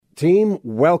Team,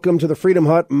 welcome to the Freedom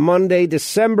Hut Monday,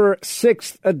 December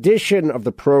 6th edition of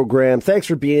the program. Thanks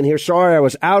for being here. Sorry I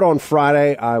was out on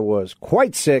Friday. I was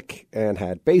quite sick and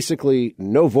had basically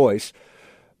no voice,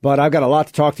 but I've got a lot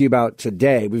to talk to you about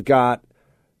today. We've got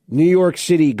New York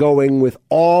City going with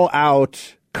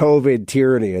all-out COVID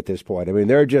tyranny at this point. I mean,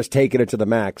 they're just taking it to the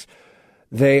max.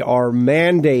 They are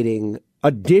mandating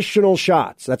additional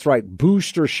shots. That's right,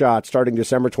 booster shots starting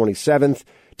December 27th.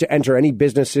 To enter any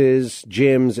businesses,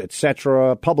 gyms,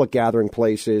 etc., public gathering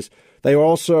places. They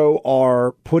also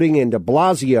are putting in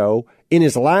DeBlasio, in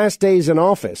his last days in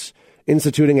office,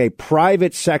 instituting a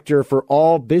private sector for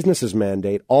all businesses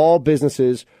mandate. All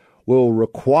businesses will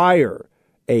require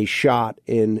a shot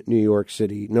in New York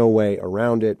City. No way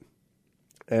around it.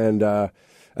 And, I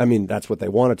mean, that's what they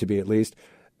want it to be, at least.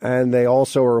 And they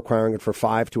also are requiring it for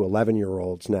 5 to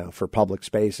 11-year-olds now for public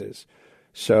spaces.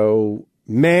 So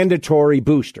mandatory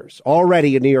boosters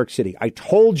already in New York City. I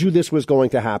told you this was going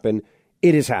to happen.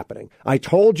 It is happening. I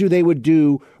told you they would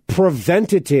do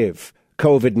preventative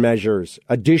COVID measures,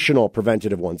 additional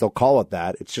preventative ones. They'll call it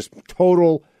that. It's just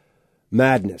total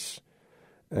madness.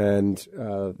 And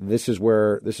this is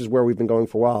where we've been going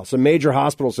for a while. Some major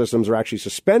hospital systems are actually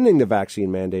suspending the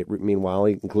vaccine mandate, meanwhile,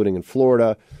 including in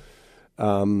Florida.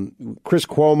 Chris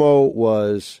Cuomo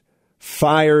was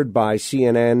fired by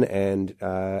CNN, and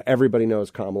everybody knows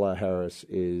Kamala Harris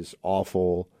is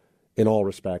awful in all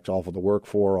respects, awful to work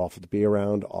for, awful to be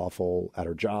around, awful at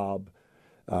her job.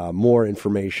 More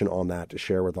information on that to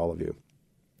share with all of you.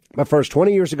 But first,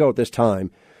 20 years ago at this time,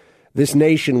 this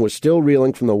nation was still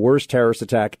reeling from the worst terrorist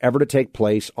attack ever to take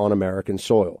place on American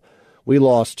soil. We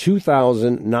lost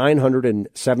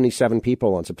 2,977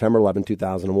 people on September 11,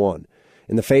 2001.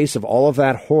 In the face of all of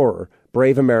that horror,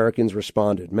 brave Americans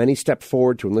responded. Many stepped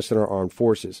forward to enlist in our armed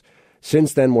forces.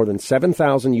 Since then, more than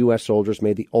 7,000 U.S. soldiers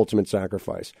made the ultimate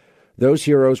sacrifice. Those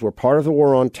heroes were part of the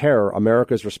war on terror,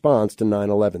 America's response to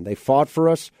 9/11. They fought for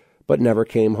us, but never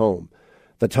came home.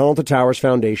 The Tunnel to Towers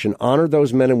Foundation honored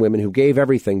those men and women who gave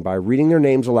everything by reading their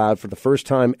names aloud for the first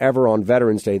time ever on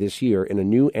Veterans Day this year in a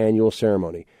new annual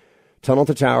ceremony. Tunnel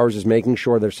to Towers is making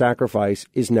sure their sacrifice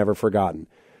is never forgotten.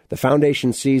 The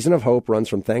foundation's season of hope runs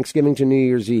from Thanksgiving to New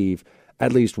Year's Eve.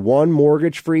 At least one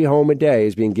mortgage-free home a day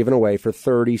is being given away for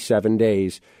 37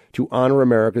 days to honor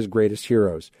America's greatest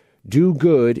heroes. Do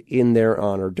good in their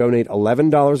honor. Donate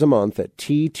 $11 a month at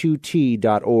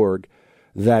t2t.org.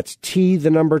 That's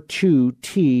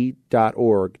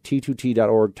T2T.org.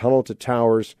 T2T.org. Tunnel to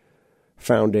Towers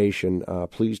Foundation.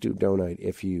 Please do donate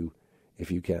if you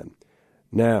can.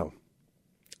 Now,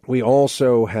 we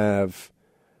also have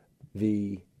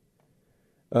the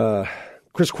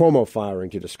Chris Cuomo firing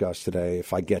to discuss today,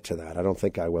 if I get to that. I don't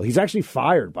think I will. He's actually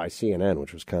fired by CNN,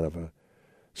 which was kind of a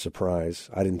surprise.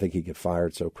 I didn't think he'd get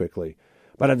fired so quickly.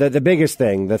 But the biggest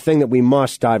thing, the thing that we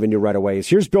must dive into right away is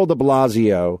here's Bill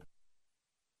DeBlasio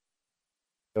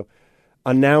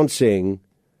announcing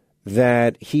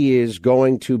that he is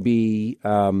going to be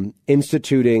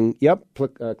instituting,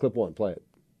 clip one, play it.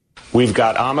 We've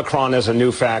got Omicron as a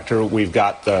new factor. We've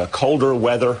got the colder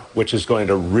weather, which is going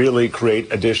to really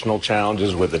create additional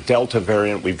challenges with the Delta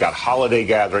variant. We've got holiday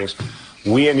gatherings.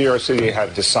 We in New York City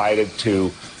have decided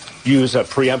to use a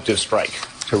preemptive strike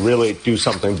to really do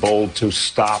something bold to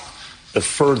stop the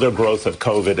further growth of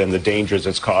COVID and the dangers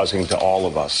it's causing to all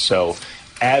of us. So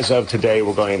as of today,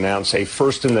 we're going to announce a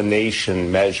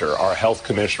first-in-the-nation measure. Our health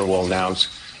commissioner will announce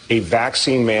a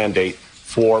vaccine mandate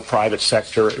for private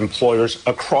sector employers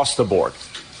across the board.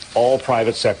 All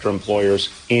private sector employers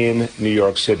in New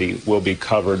York City will be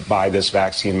covered by this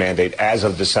vaccine mandate as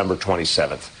of December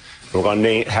 27th. We're going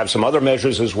to have some other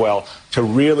measures as well to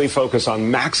really focus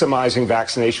on maximizing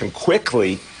vaccination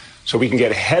quickly so we can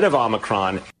get ahead of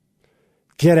Omicron.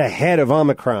 Get ahead of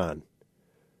Omicron.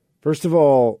 First of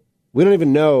all, we don't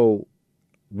even know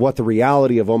what the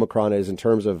reality of Omicron is in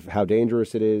terms of how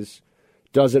dangerous it is.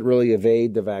 Does it really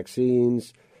evade the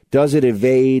vaccines? Does it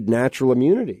evade natural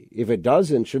immunity? If it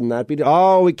doesn't, shouldn't that be?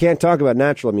 Oh, we can't talk about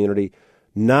natural immunity.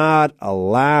 Not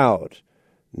allowed.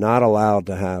 Not allowed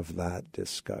to have that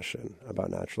discussion about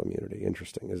natural immunity.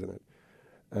 Interesting, isn't it?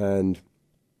 And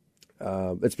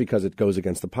it's because it goes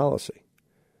against the policy.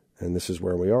 And this is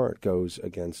where we are. It goes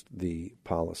against the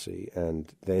policy. And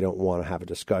they don't want to have a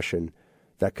discussion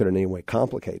that could in any way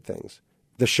complicate things.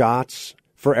 The shots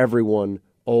for everyone,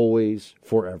 always,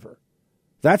 forever.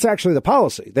 That's actually the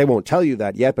policy. They won't tell you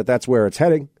that yet, but that's where it's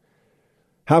heading.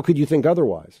 How could you think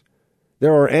otherwise?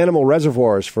 There are animal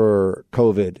reservoirs for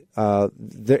COVID.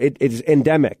 It is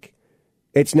endemic.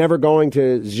 It's never going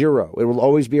to zero. It will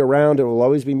always be around. It will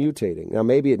always be mutating. Now,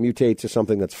 maybe it mutates to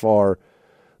something that's far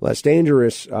less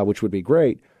dangerous, which would be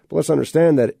great. But let's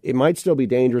understand that it might still be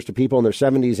dangerous to people in their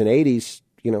 70s and 80s,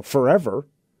 forever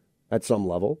at some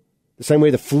level. The same way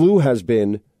the flu has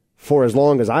been for as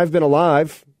long as I've been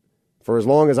alive, for as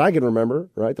long as I can remember,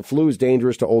 right? The flu is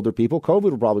dangerous to older people.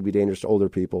 COVID will probably be dangerous to older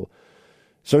people.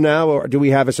 So now do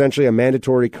we have essentially a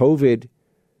mandatory COVID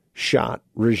shot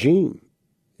regime?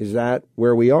 Is that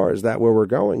where we are? Is that where we're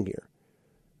going here?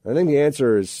 I think the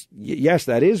answer is yes,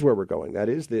 that is where we're going. That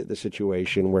is the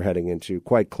situation we're heading into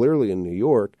quite clearly in New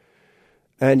York.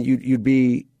 And you'd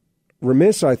be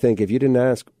remiss, I think, if you didn't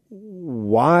ask,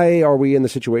 why are we in the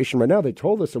situation right now? They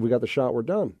told us that we got the shot, we're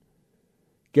done.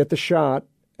 Get the shot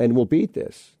and we'll beat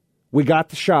this. We got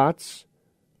the shots.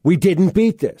 We didn't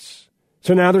beat this.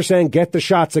 So now they're saying get the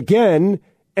shots again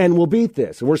and we'll beat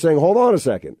this. And we're saying, hold on a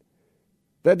second.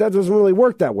 That doesn't really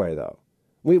work that way, though.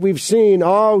 We've seen,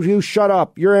 oh, you shut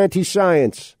up. You're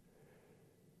anti-science.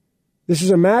 This is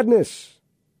a madness.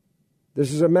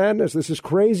 This is a madness. This is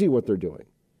crazy what they're doing.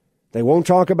 They won't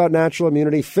talk about natural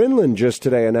immunity. Finland just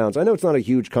today announced, I know it's not a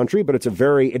huge country, but it's a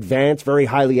very advanced, very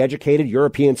highly educated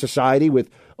European society with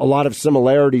a lot of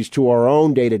similarities to our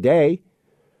own day to day.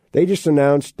 They just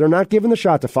announced they're not giving the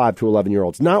shot to 5 to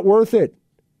 11-year-olds. Not worth it.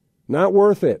 Not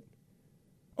worth it.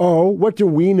 Oh, what do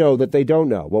we know that they don't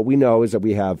know? What we know is that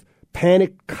we have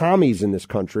panicked commies in this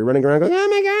country running around going, oh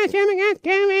my gosh,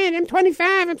 COVID, I'm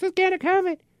 25, I'm so scared of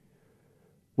COVID.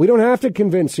 We don't have to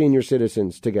convince senior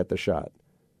citizens to get the shot.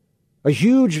 A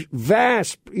huge,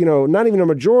 vast, not even a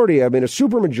majority, a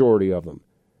super majority of them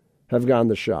have gotten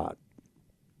the shot.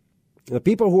 The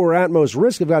people who are at most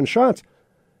risk have gotten shots.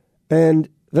 And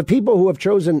the people who have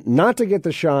chosen not to get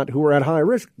the shot, who are at high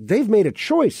risk, they've made a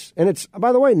choice. And it's,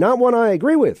 by the way, not one I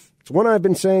agree with. It's one I've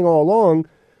been saying all along.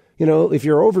 If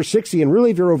you're over 60 and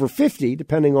really if you're over 50,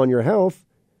 depending on your health,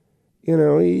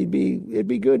 it'd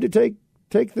be good to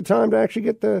take the time to actually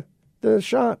get the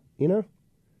shot, I've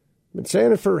been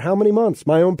saying it for how many months?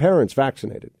 My own parents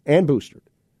vaccinated and boosted.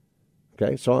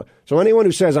 Okay, so anyone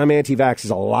who says I'm anti-vax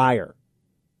is a liar.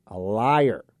 A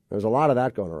liar. There's a lot of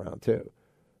that going around, too.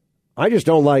 I just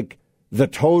don't like the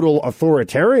total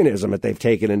authoritarianism that they've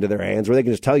taken into their hands where they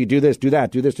can just tell you, do this, do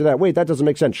that, do this, do that. Wait, that doesn't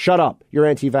make sense. Shut up. You're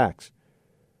anti-vax.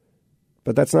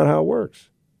 But that's not how it works.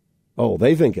 Oh,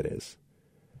 they think it is.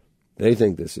 They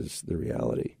think this is the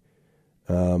reality.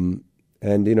 And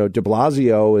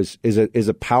DeBlasio is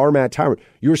a power mad tyrant.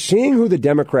 You're seeing who the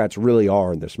Democrats really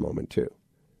are in this moment, too.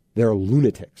 They're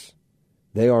lunatics.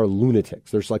 They are lunatics.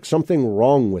 There's like something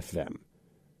wrong with them.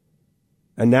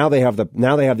 And now they have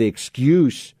the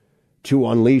excuse to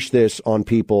unleash this on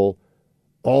people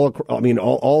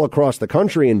all across the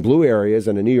country in blue areas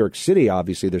and in New York City.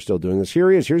 Obviously, they're still doing this.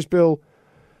 Here he is. Here's Bill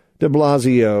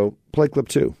DeBlasio. Play clip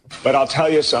 2. But I'll tell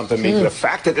you something, the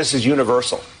fact that this is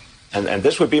universal, and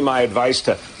this would be my advice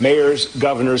to mayors,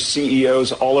 governors,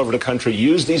 CEOs all over the country,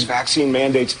 use these vaccine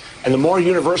mandates, and the more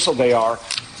universal they are,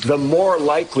 the more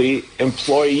likely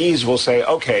employees will say,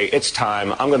 okay, it's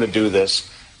time, I'm going to do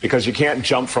this, because you can't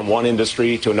jump from one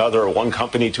industry to another or one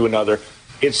company to another.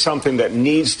 It's something that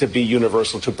needs to be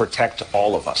universal to protect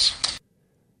all of us.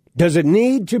 Does it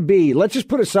need to be? Let's just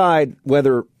put aside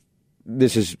whether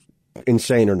this is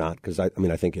insane or not, because I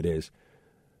think it is.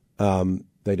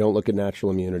 They don't look at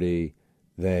natural immunity.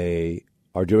 They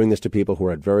are doing this to people who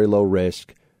are at very low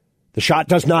risk. The shot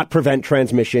does not prevent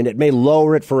transmission. It may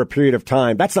lower it for a period of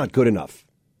time. That's not good enough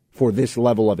for this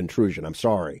level of intrusion. I'm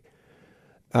sorry.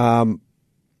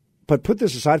 But put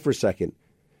this aside for a second.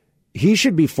 He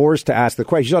should be forced to ask the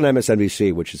question. He's on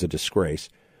MSNBC, which is a disgrace.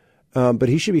 But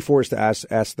he should be forced to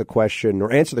ask the question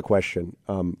or answer the question,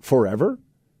 forever?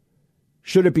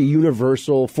 Should it be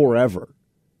universal forever?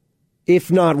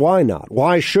 If not, why not?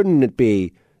 Why shouldn't it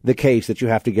be the case that you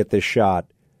have to get this shot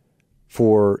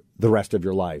for the rest of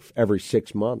your life, every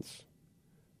 6 months?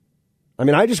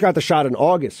 I just got the shot in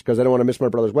August because I don't want to miss my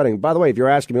brother's wedding. By the way, if you're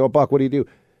asking me, Buck, what do you do?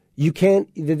 You can't.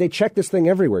 They check this thing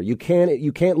everywhere. You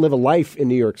can't live a life in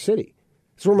New York City.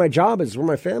 It's where my job is. It's where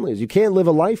my family is. You can't live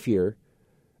a life here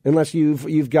unless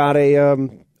you've got a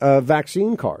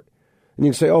vaccine card. And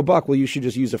you can say, oh, Buck, well, you should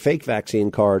just use a fake vaccine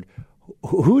card.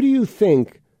 Who do you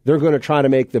think they're going to try to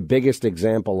make the biggest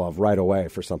example of right away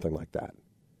for something like that?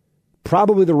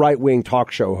 Probably the right-wing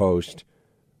talk show host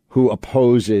who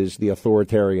opposes the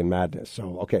authoritarian madness.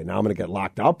 So, okay, now I'm going to get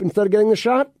locked up instead of getting the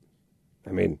shot?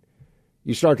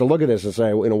 You start to look at this and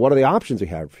say, what are the options we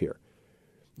have here?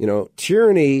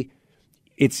 Tyranny,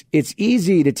 it's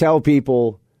easy to tell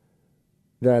people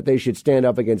that they should stand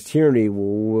up against tyranny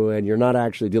when you're not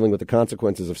actually dealing with the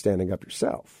consequences of standing up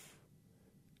yourself.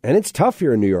 And it's tough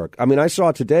here in New York. I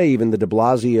saw today even the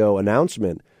DeBlasio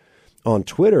announcement on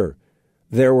Twitter.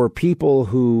 There were people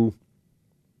who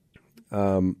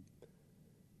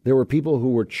there were people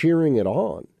who were cheering it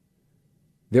on.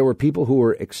 There were people who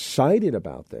were excited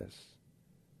about this,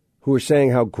 who were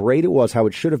saying how great it was, how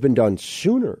it should have been done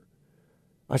sooner.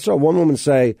 I saw one woman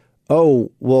say,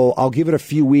 oh, well, I'll give it a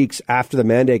few weeks after the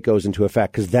mandate goes into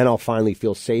effect because then I'll finally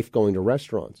feel safe going to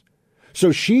restaurants.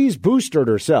 So she's boosted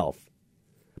herself,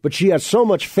 but she has so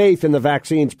much faith in the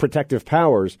vaccine's protective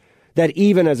powers that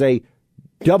even as a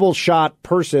double shot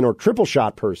person or triple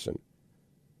shot person,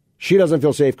 she doesn't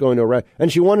feel safe going to a restaurant.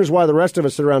 And she wonders why the rest of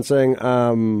us sit around saying,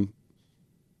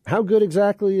 how good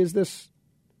exactly is this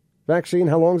vaccine?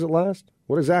 How long does it last?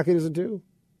 What exactly does it do?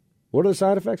 What are the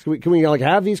side effects? Can we like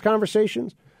have these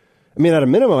conversations? I mean, at a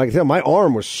minimum, I can tell my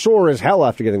arm was sore as hell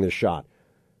after getting this shot.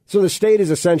 So the state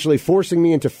is essentially forcing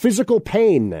me into physical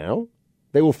pain now.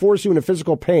 They will force you into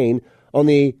physical pain on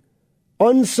the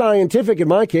unscientific, in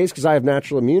my case, because I have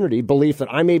natural immunity, belief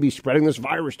that I may be spreading this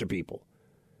virus to people.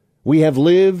 We have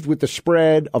lived with the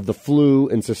spread of the flu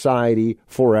in society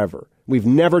forever. We've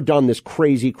never done this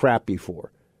crazy crap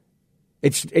before.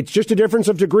 It's just a difference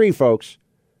of degree, folks.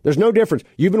 There's no difference.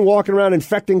 You've been walking around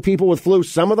infecting people with flu.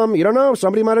 Some of them, you don't know.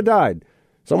 Somebody might have died.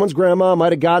 Someone's grandma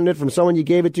might have gotten it from someone you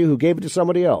gave it to who gave it to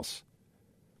somebody else.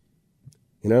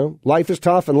 You know, life is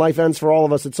tough and life ends for all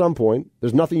of us at some point.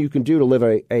 There's nothing you can do to live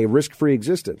a risk-free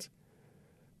existence.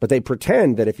 But they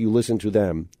pretend that if you listen to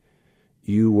them,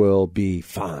 you will be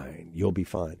fine. You'll be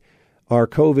fine. Our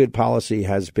COVID policy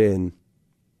has been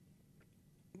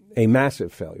a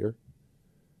massive failure.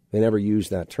 They never used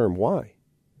that term. Why?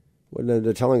 Well,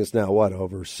 they're telling us now,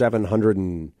 over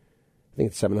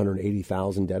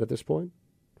 780,000 dead at this point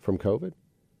from COVID?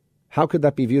 How could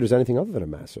that be viewed as anything other than a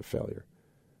massive failure?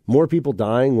 More people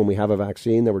dying when we have a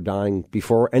vaccine than were dying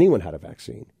before anyone had a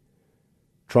vaccine.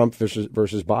 Trump versus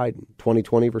Biden,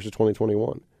 2020 versus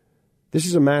 2021. This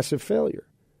is a massive failure.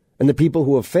 And the people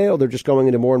who have failed, they're just going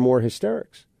into more and more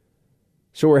hysterics.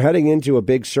 So we're heading into a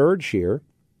big surge here.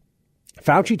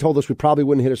 Fauci told us we probably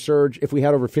wouldn't hit a surge if we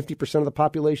had over 50% of the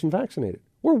population vaccinated.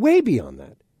 We're way beyond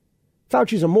that.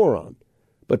 Fauci's a moron.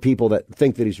 But people that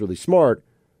think that he's really smart,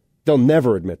 they'll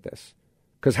never admit this.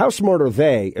 Because how smart are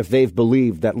they if they've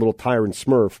believed that little tyrant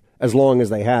Smurf as long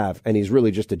as they have, and he's really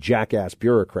just a jackass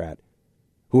bureaucrat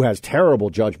who has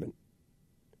terrible judgment?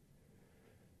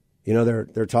 You know,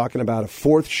 they're talking about a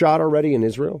fourth shot already in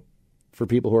Israel for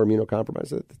people who are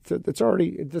immunocompromised.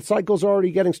 The cycle's already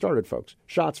getting started, folks.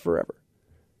 Shots forever.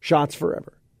 Shots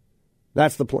forever.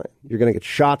 That's the plan. You're going to get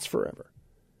shots forever.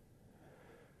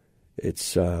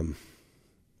 It's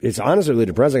honestly really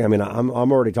depressing. I mean, I'm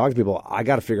already talking to people. I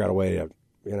got to figure out a way to,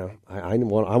 I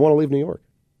want to leave New York.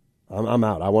 I'm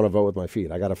out. I want to vote with my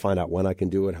feet. I got to find out when I can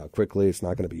do it, how quickly. It's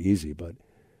not going to be easy, but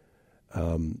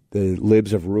the libs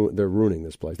they're ruining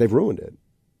this place. They've ruined it.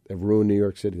 They've ruined New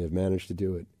York City. They've managed to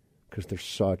do it because they're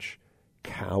such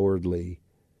cowardly,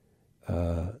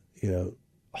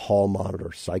 hall monitor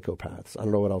psychopaths. I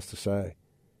don't know what else to say.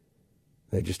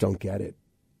 They just don't get it.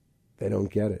 They don't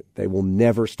get it. They will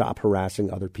never stop harassing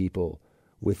other people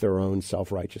with their own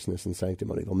self-righteousness and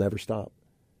sanctimony. They'll never stop.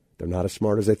 They're not as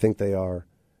smart as they think they are.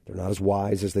 They're not as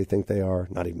wise as they think they are,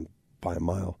 not even by a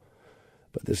mile.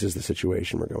 But this is the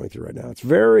situation we're going through right now. It's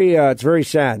very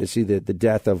sad to see the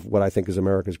death of what I think is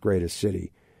America's greatest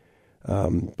city.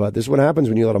 But this is what happens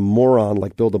when you let a moron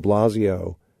like Bill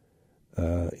DeBlasio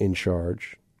in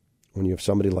charge, when you have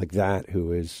somebody like that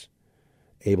who is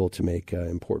able to make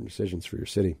important decisions for your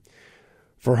city.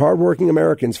 For hardworking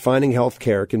Americans, finding health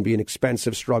care can be an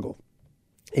expensive struggle.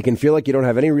 It can feel like you don't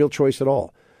have any real choice at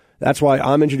all. That's why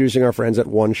I'm introducing our friends at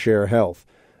OneShare Health.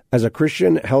 As a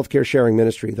Christian healthcare sharing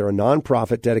ministry, they're a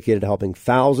nonprofit dedicated to helping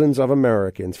thousands of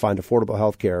Americans find affordable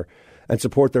health care and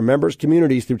support their members'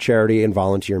 communities through charity and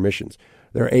volunteer missions.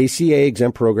 Their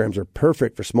ACA-exempt programs are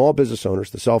perfect for small business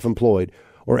owners, the self-employed,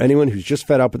 or anyone who's just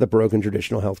fed up with the broken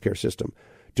traditional healthcare system.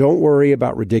 Don't worry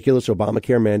about ridiculous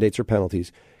Obamacare mandates or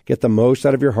penalties. Get the most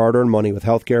out of your hard-earned money with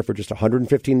healthcare for just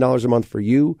 $115 a month for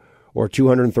you or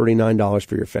 $239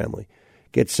 for your family.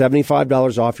 Get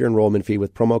 $75 off your enrollment fee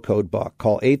with promo code BUCK.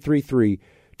 Call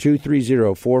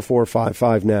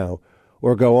 833-230-4455 now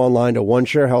or go online to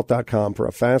OneShareHealth.com for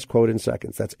a fast quote in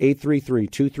seconds. That's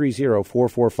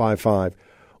 833-230-4455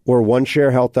 or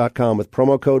OneShareHealth.com with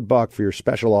promo code BUCK for your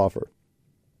special offer.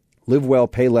 Live well,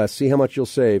 pay less, see how much you'll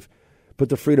save. Put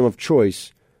the freedom of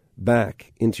choice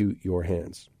back into your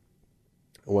hands.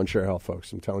 OneShare Health,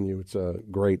 folks. I'm telling you, it's a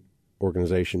great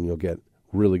organization. You'll get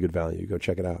really good value. Go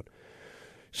check it out.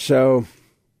 So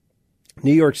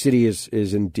New York City is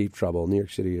in deep trouble. New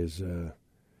York City is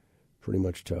pretty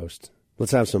much toast.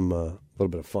 Let's have some little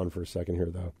bit of fun for a second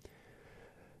here, though.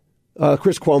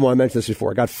 Chris Cuomo, I mentioned this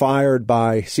before, got fired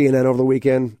by CNN over the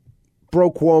weekend.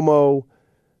 bro Cuomo.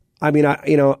 I mean,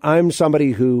 I'm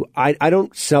somebody who I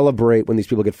don't celebrate when these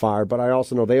people get fired, but I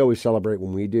also know they always celebrate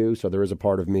when we do. So there is a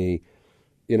part of me,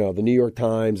 the New York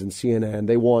Times and CNN,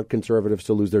 they want conservatives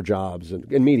to lose their jobs and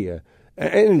media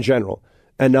and in general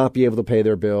and not be able to pay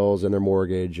their bills and their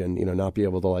mortgage and, not be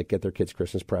able to like get their kids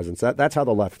Christmas presents. That's how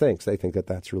the left thinks. They think that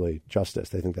that's really justice.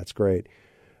 They think that's great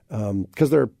because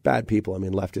they're bad people. I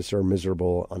mean, leftists are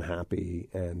miserable, unhappy,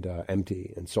 and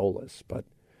empty and soulless. But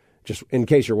just in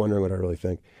case you're wondering what I really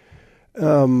think.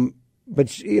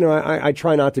 But, I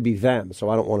try not to be them, so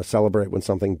I don't want to celebrate when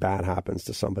something bad happens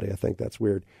to somebody. I think that's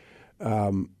weird.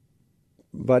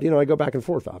 But, I go back and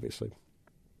forth, obviously,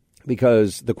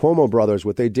 because the Cuomo brothers,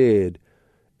 what they did,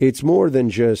 it's more than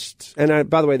just, and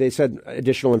by the way, they said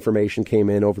additional information came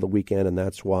in over the weekend, and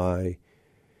that's why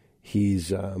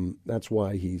he's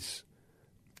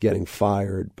getting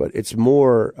fired. But it's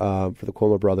more for the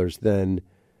Cuomo brothers than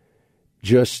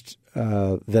just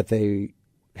that they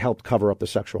helped cover up the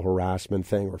sexual harassment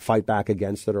thing or fight back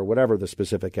against it or whatever the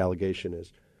specific allegation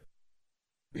is.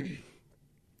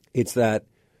 It's that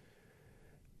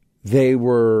they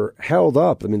were held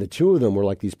up. I mean, the two of them were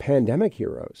like these pandemic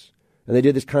heroes. And they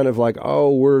did this kind of like,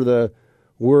 we're the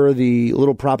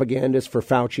little propagandists for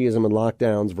Fauciism and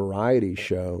lockdowns variety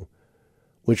show,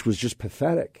 which was just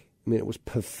pathetic. I mean, it was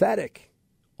pathetic.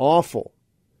 Awful.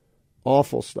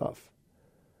 Awful stuff.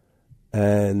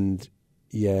 And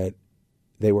yet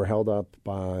they were held up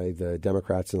by the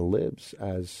Democrats and the libs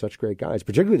as such great guys,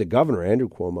 particularly the governor, Andrew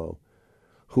Cuomo,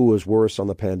 who was worse on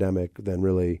the pandemic than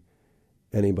really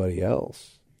anybody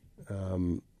else.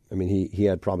 I mean, he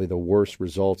had probably the worst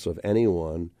results of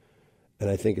anyone. And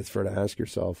I think it's fair to ask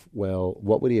yourself, well,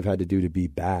 what would he have had to do to be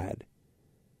bad?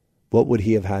 What would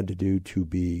he have had to do to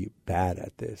be bad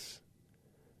at this?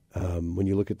 When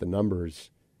you look at the numbers,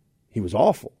 he was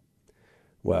awful.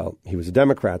 Well, he was a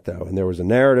Democrat, though, and there was a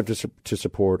narrative to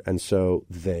support, and so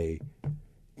they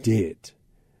did.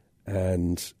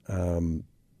 And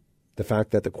the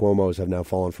fact that the Cuomos have now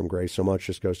fallen from grace so much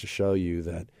just goes to show you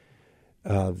that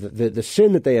the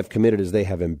sin that they have committed is they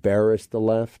have embarrassed the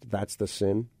left. That's the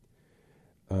sin.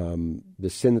 The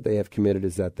sin that they have committed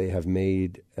is that they have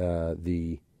made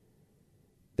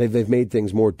they've made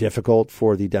things more difficult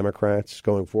for the Democrats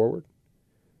going forward.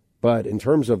 But in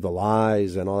terms of the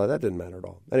lies and all that didn't matter at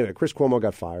all. Anyway, Chris Cuomo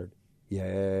got fired.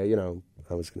 Yeah,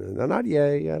 I was going to, not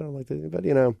yay, I don't like that, but,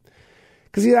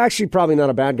 because he's actually probably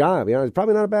not a bad guy. He's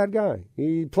probably not a bad guy.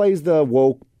 He plays the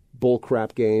woke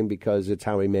bullcrap game because it's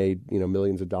how he made,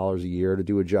 millions of dollars a year to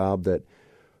do a job that,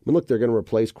 look, they're going to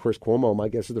replace Chris Cuomo. My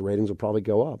guess is the ratings will probably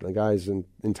go up. The guy's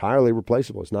entirely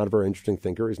replaceable. He's not a very interesting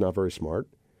thinker. He's not very smart.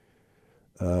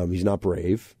 He's not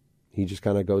brave. He just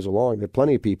kind of goes along. There are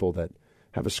plenty of people that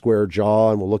have a square jaw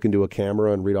and will look into a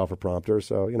camera and read off a prompter.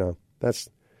 So,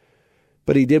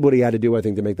 but he did what he had to do, I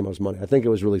think, to make the most money. I think it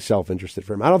was really self-interested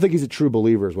for him. I don't think he's a true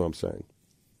believer is what I'm saying.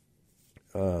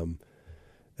 And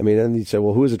you'd say,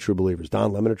 well, who is a true believer? Is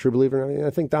Don Lemon a true believer?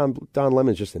 I think Don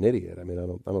Lemon's just an idiot. I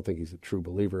don't think he's a true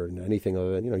believer in anything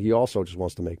other than, he also just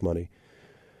wants to make money.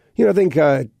 I think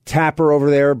Tapper over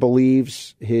there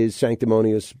believes his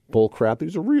sanctimonious bullcrap.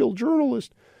 He's a real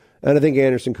journalist. And I think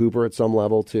Anderson Cooper at some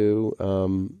level, too,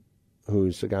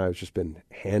 who's a guy who's just been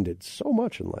handed so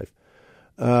much in life.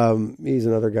 He's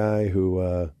another guy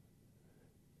who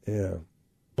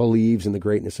believes in the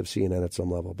greatness of CNN at some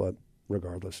level, but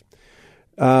regardless.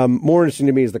 More interesting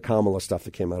to me is the Kamala stuff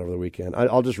that came out over the weekend.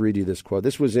 I'll just read you this quote.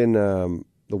 This was in the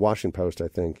Washington Post, I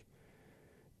think,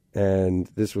 and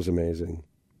this was amazing.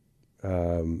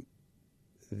 That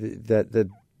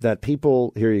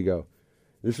people, here you go.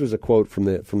 This was a quote from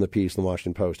the piece in the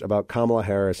Washington Post about Kamala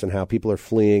Harris and how people are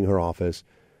fleeing her office.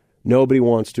 Nobody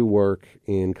wants to work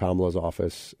in Kamala's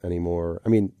office anymore. I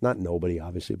mean, not nobody,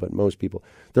 obviously, but most people.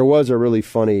 There was a really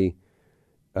funny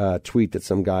tweet that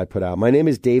some guy put out. My name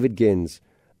is David Gins.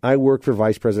 I work for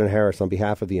Vice President Harris on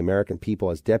behalf of the American people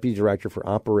as Deputy Director for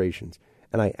Operations,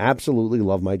 and I absolutely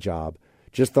love my job.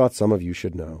 Just thought some of you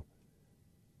should know.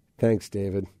 Thanks,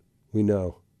 David. We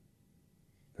know.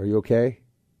 Are you okay?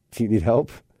 Do you need help?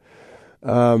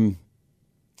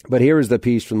 But here is the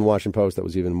piece from the Washington Post that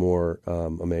was even more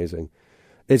amazing.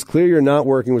 It's clear you're not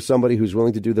working with somebody who's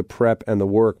willing to do the prep and the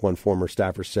work, one former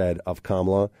staffer said of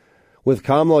Kamala. With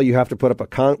Kamala, you have to put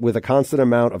up with a constant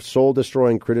amount of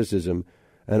soul-destroying criticism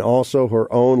and also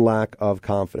her own lack of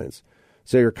confidence.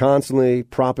 So you're constantly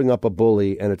propping up a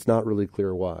bully, and it's not really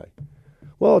clear why.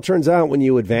 Well, it turns out when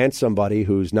you advance somebody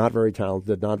who's not very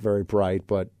talented, not very bright,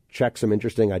 but checks some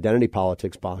interesting identity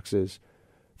politics boxes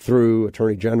through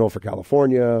Attorney General for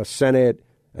California, Senate,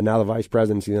 and now the Vice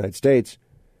President of the United States,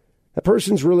 that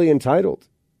person's really entitled.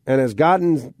 and has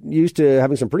gotten used to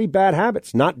having some pretty bad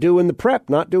habits, not doing the prep,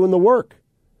 not doing the work.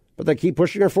 But they keep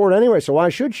pushing her forward anyway, so why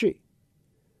should she?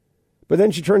 But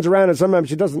then she turns around and sometimes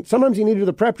she doesn't. Sometimes you need to do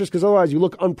the prep just because otherwise you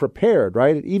look unprepared,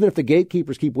 right? Even if the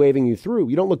gatekeepers keep waving you through,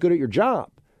 you don't look good at your job.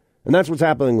 And that's what's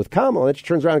happening with Kamala. Then she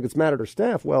turns around and gets mad at her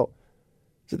staff. Well,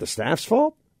 is it the staff's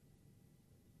fault?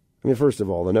 I mean, first of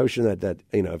all, the notion that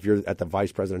if you're at the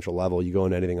vice presidential level, you go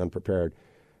into anything unprepared.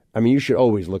 I mean, you should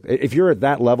always look. If you're at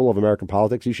that level of American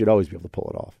politics, you should always be able to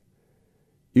pull it off.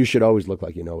 You should always look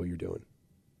like you know what you're doing,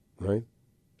 right?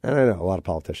 And I know a lot of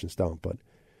politicians don't, but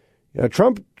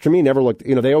Trump, to me, never looked,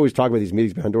 they always talk about these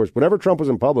meetings behind doors. Whenever Trump was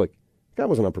in public, the guy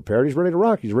wasn't unprepared. He's ready to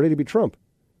rock. He's ready to be Trump.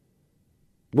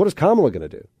 What is Kamala going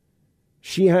to do?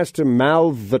 She has to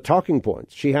mouth the talking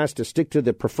points. She has to stick to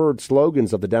the preferred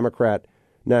slogans of the Democrat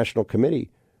National Committee,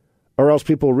 or else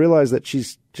people will realize that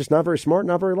she's just not very smart,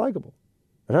 not very likable.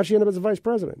 And how'd she end up as a vice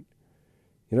president?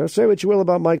 Say what you will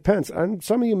about Mike Pence. And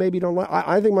some of you maybe don't like.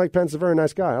 I think Mike Pence is a very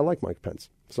nice guy. I like Mike Pence.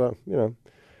 So,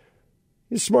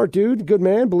 he's a smart dude, good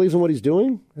man, believes in what he's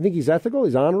doing. I think he's ethical,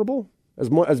 he's honorable,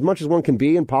 as much as one can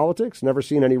be in politics. Never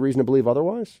seen any reason to believe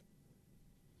otherwise.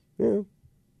 There's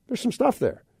some stuff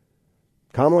there.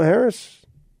 Kamala Harris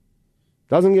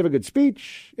doesn't give a good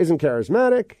speech, isn't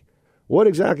charismatic. What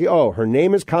exactly? Oh, her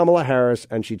name is Kamala Harris,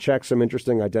 and she checks some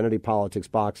interesting identity politics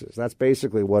boxes. That's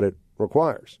basically what it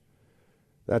requires.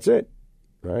 That's it,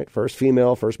 right? First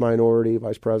female, first minority,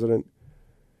 vice president.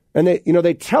 And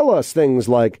they tell us things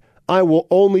like, I will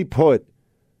only put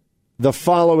the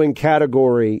following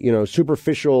category,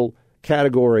 superficial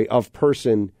category of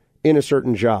person in a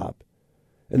certain job.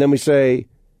 And then we say,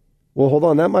 well, hold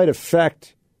on, that might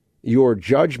affect your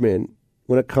judgment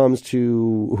when it comes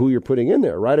to who you're putting in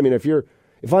there, right? I mean, if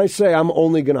I say I'm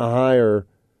only going to hire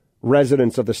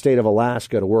residents of the state of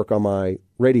Alaska to work on my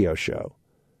radio show,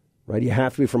 right? You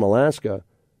have to be from Alaska.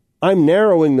 I'm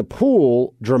narrowing the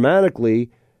pool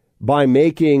dramatically by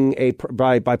making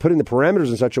by putting the parameters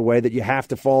in such a way that you have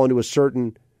to fall into a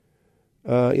certain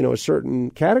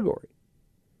category.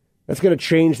 That's going to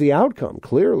change the outcome.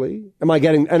 Clearly, am I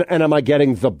getting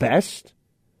the best?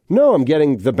 No, I'm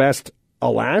getting the best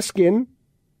Alaskan.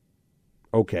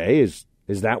 Okay, is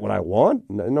that what I want?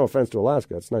 No offense to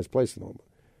Alaska, it's a nice place at the moment.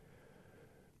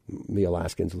 The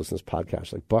Alaskans listen to this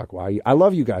podcast like, Buck, why? I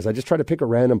love you guys. I just try to pick a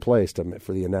random place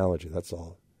for the analogy. That's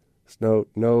all. It's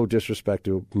no disrespect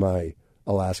to my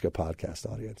Alaska podcast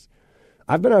audience.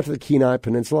 I've been out to the Kenai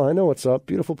Peninsula. I know what's up.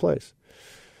 Beautiful place.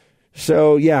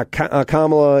 So, yeah,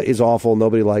 Kamala is awful.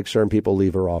 Nobody likes her, and people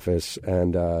leave her office,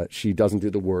 and she doesn't do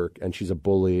the work, and she's a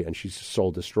bully, and she's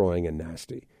soul-destroying and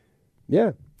nasty.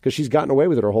 Yeah, because she's gotten away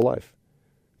with it her whole life.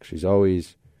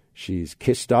 She's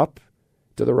kissed up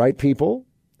to the right people,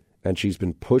 and she's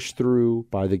been pushed through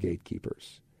by the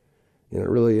gatekeepers. It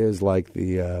really is like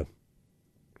the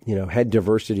head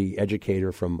diversity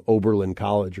educator from Oberlin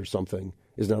College or something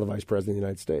is now the vice president of the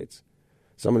United States.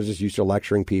 Someone who's just used to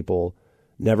lecturing people,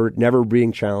 never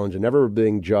being challenged and never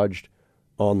being judged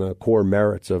on the core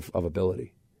merits of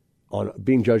ability, on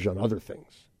being judged on other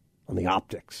things, on the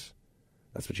optics.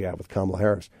 That's what you have with Kamala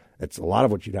Harris. It's a lot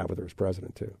of what you'd have with her as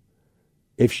president, too,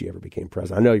 if she ever became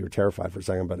president. I know you were terrified for a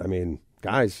second, but, I mean,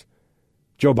 guys,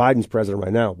 Joe Biden's president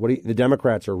right now. The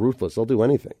Democrats are ruthless. They'll do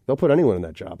anything. They'll put anyone in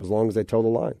that job as long as they toe the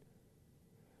line.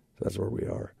 So that's where we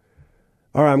are.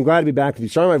 All right, I'm glad to be back with you.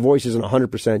 Sorry my voice isn't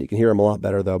 100%. You can hear him a lot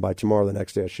better, though. By tomorrow, the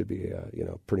next day, I should be,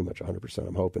 pretty much 100%,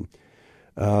 I'm hoping.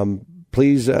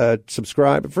 Please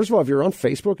subscribe. But first of all, if you're on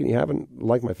Facebook and you haven't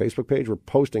liked my Facebook page, we're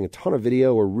posting a ton of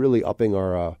video. We're really upping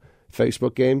our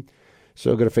Facebook game.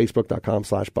 So go to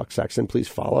facebook.com/Buck Sexton. Please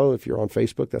follow if you're on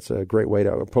Facebook. That's a great way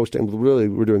to post. And really,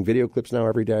 we're doing video clips now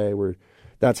every day.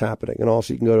 That's happening. And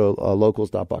also, you can go to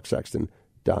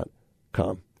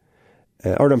locals.bucksexton.com.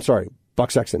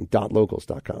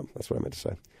 Bucksexton.locals.com. That's what I meant to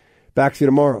say. Back to you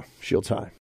tomorrow. Shields high.